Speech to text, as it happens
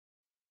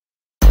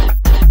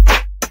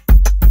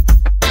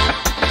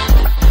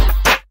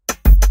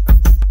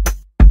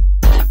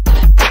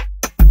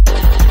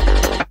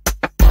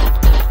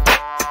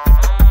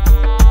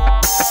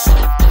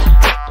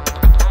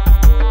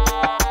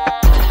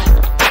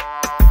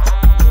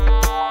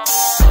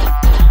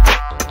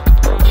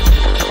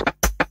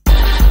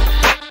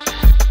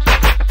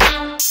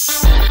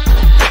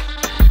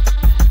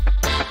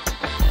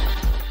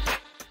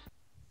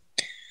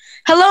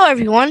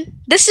everyone.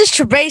 This is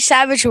Trebreh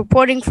Savage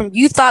reporting from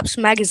Youth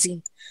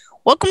magazine.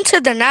 Welcome to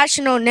the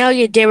National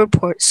Nalia Day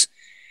Reports.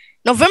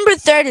 November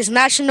 3rd is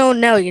National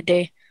Nalia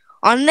Day.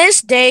 On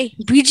this day,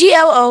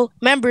 BGLO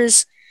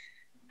members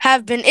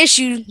have been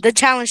issued the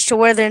challenge to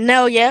wear their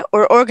Nalia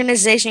or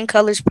organization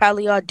colors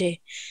proudly all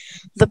day.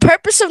 The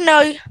purpose of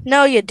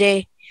Nalia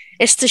Day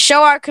is to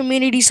show our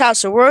communities how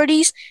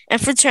sororities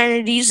and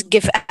fraternities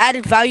give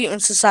added value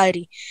in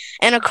society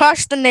and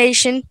across the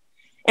nation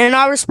in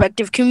our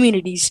respective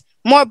communities.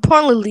 More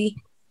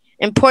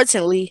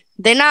importantly,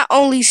 they not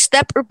only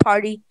step or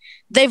party,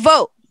 they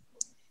vote.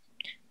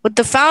 With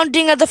the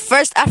founding of the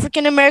first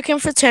African American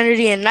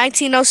fraternity in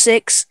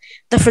 1906,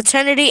 the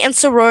fraternity and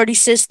sorority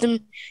system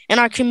in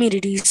our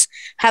communities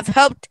have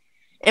helped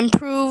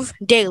improve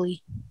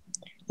daily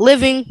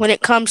living when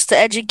it comes to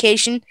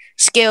education,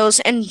 skills,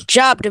 and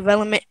job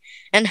development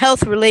and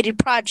health-related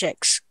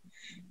projects.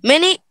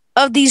 Many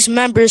of these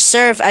members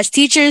serve as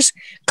teachers,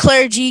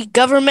 clergy,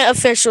 government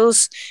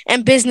officials,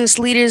 and business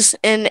leaders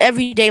in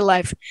everyday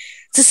life.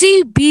 To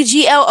see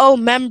BGLO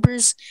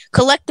members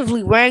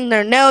collectively wearing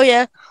their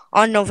Nalia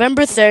on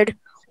November 3rd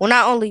will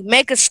not only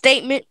make a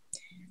statement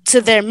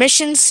to their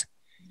missions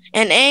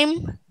and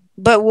aim,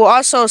 but will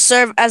also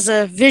serve as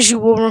a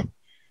visual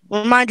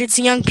reminder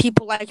to young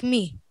people like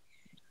me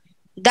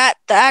that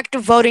the act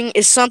of voting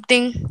is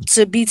something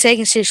to be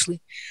taken seriously.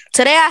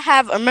 Today I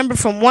have a member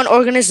from one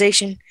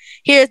organization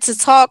here to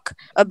talk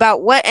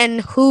about what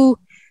and who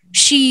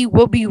she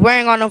will be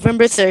wearing on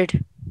November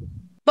 3rd.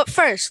 But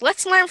first,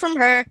 let's learn from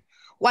her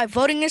why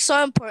voting is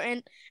so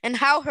important and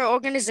how her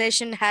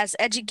organization has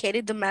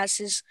educated the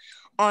masses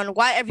on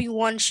why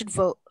everyone should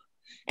vote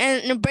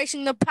and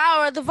embracing the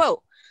power of the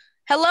vote.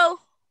 Hello,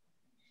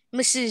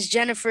 Mrs.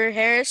 Jennifer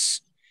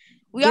Harris.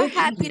 We are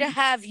happy to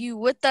have you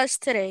with us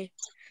today.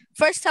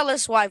 First, tell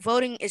us why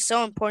voting is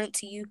so important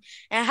to you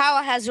and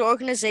how has your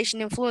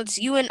organization influenced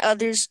you and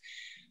others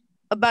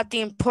about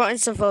the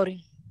importance of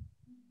voting.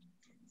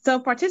 So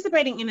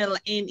participating in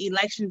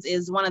elections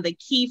is one of the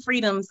key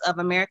freedoms of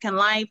American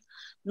life.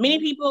 Many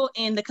people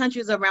in the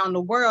countries around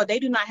the world, they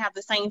do not have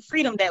the same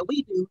freedom that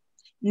we do,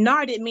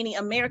 nor did many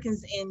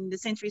Americans in the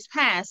centuries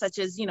past, such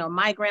as,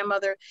 my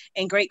grandmother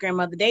and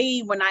great-grandmother,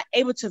 they were not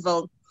able to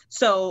vote.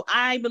 So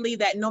I believe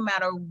that no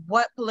matter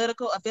what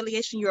political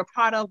affiliation you're a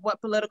part of, what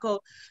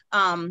political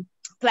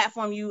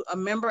platform you a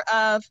member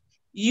of,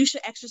 you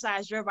should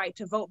exercise your right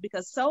to vote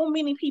because so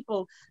many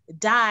people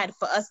died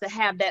for us to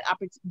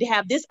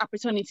have this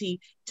opportunity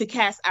to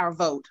cast our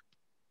vote.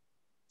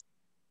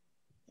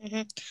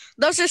 Mm-hmm.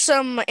 Those are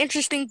some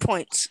interesting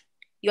points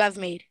you have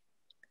made.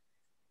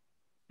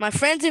 My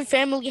friends and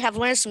family have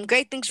learned some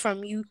great things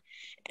from you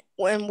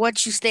and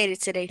what you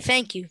stated today.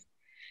 Thank you.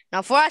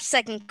 Now for our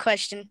second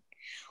question,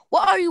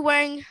 what are you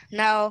wearing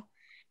now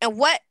and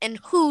what and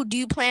who do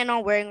you plan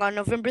on wearing on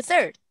November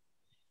 3rd?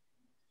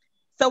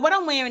 So what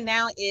I'm wearing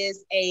now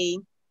is a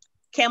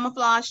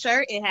camouflage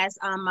shirt. It has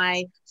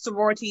my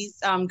sorority's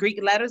Greek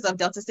letters of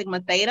Delta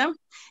Sigma Theta.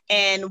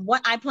 And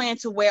what I plan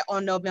to wear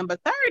on November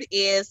 3rd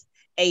is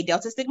a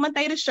Delta Sigma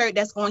Theta shirt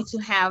that's going to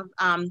have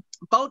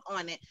vote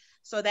on it.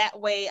 So that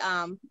way,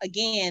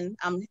 again,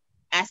 I'm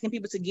asking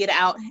people to get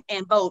out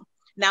and vote.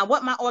 Now,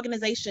 what my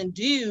organization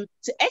do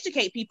to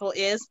educate people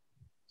is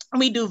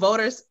we do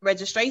voters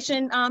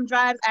registration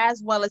drives as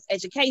well as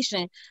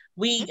education.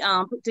 We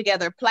put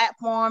together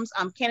platforms,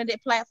 candidate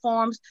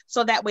platforms,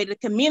 so that way the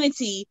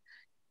community,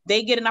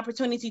 they get an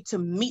opportunity to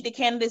meet the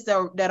candidates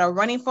that are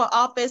running for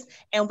office,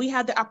 and we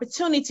have the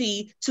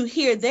opportunity to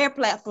hear their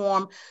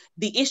platform,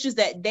 the issues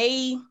that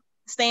they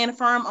stand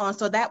firm on,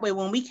 so that way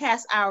when we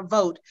cast our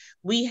vote,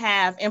 we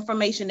have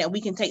information that we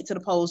can take to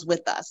the polls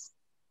with us.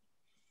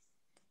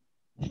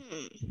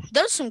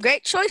 Those are some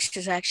great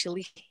choices,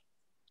 actually.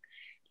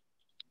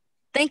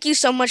 Thank you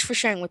so much for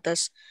sharing with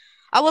us.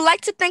 I would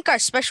like to thank our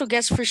special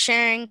guest for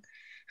sharing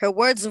her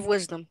words of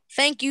wisdom.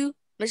 Thank you,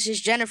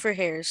 Mrs. Jennifer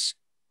Harris.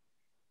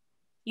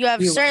 You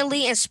have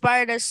certainly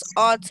inspired us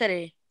all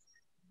today.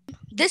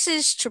 This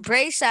is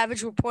Trebreh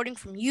Savage reporting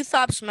from Youth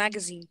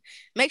magazine.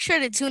 Make sure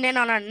to tune in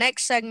on our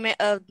next segment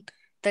of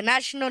the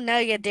National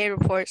Nalia Day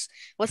Reports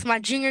with my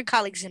junior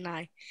colleagues and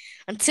I.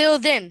 Until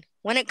then,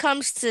 when it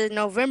comes to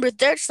November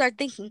 3rd, start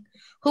thinking,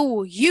 who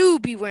will you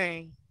be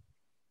wearing?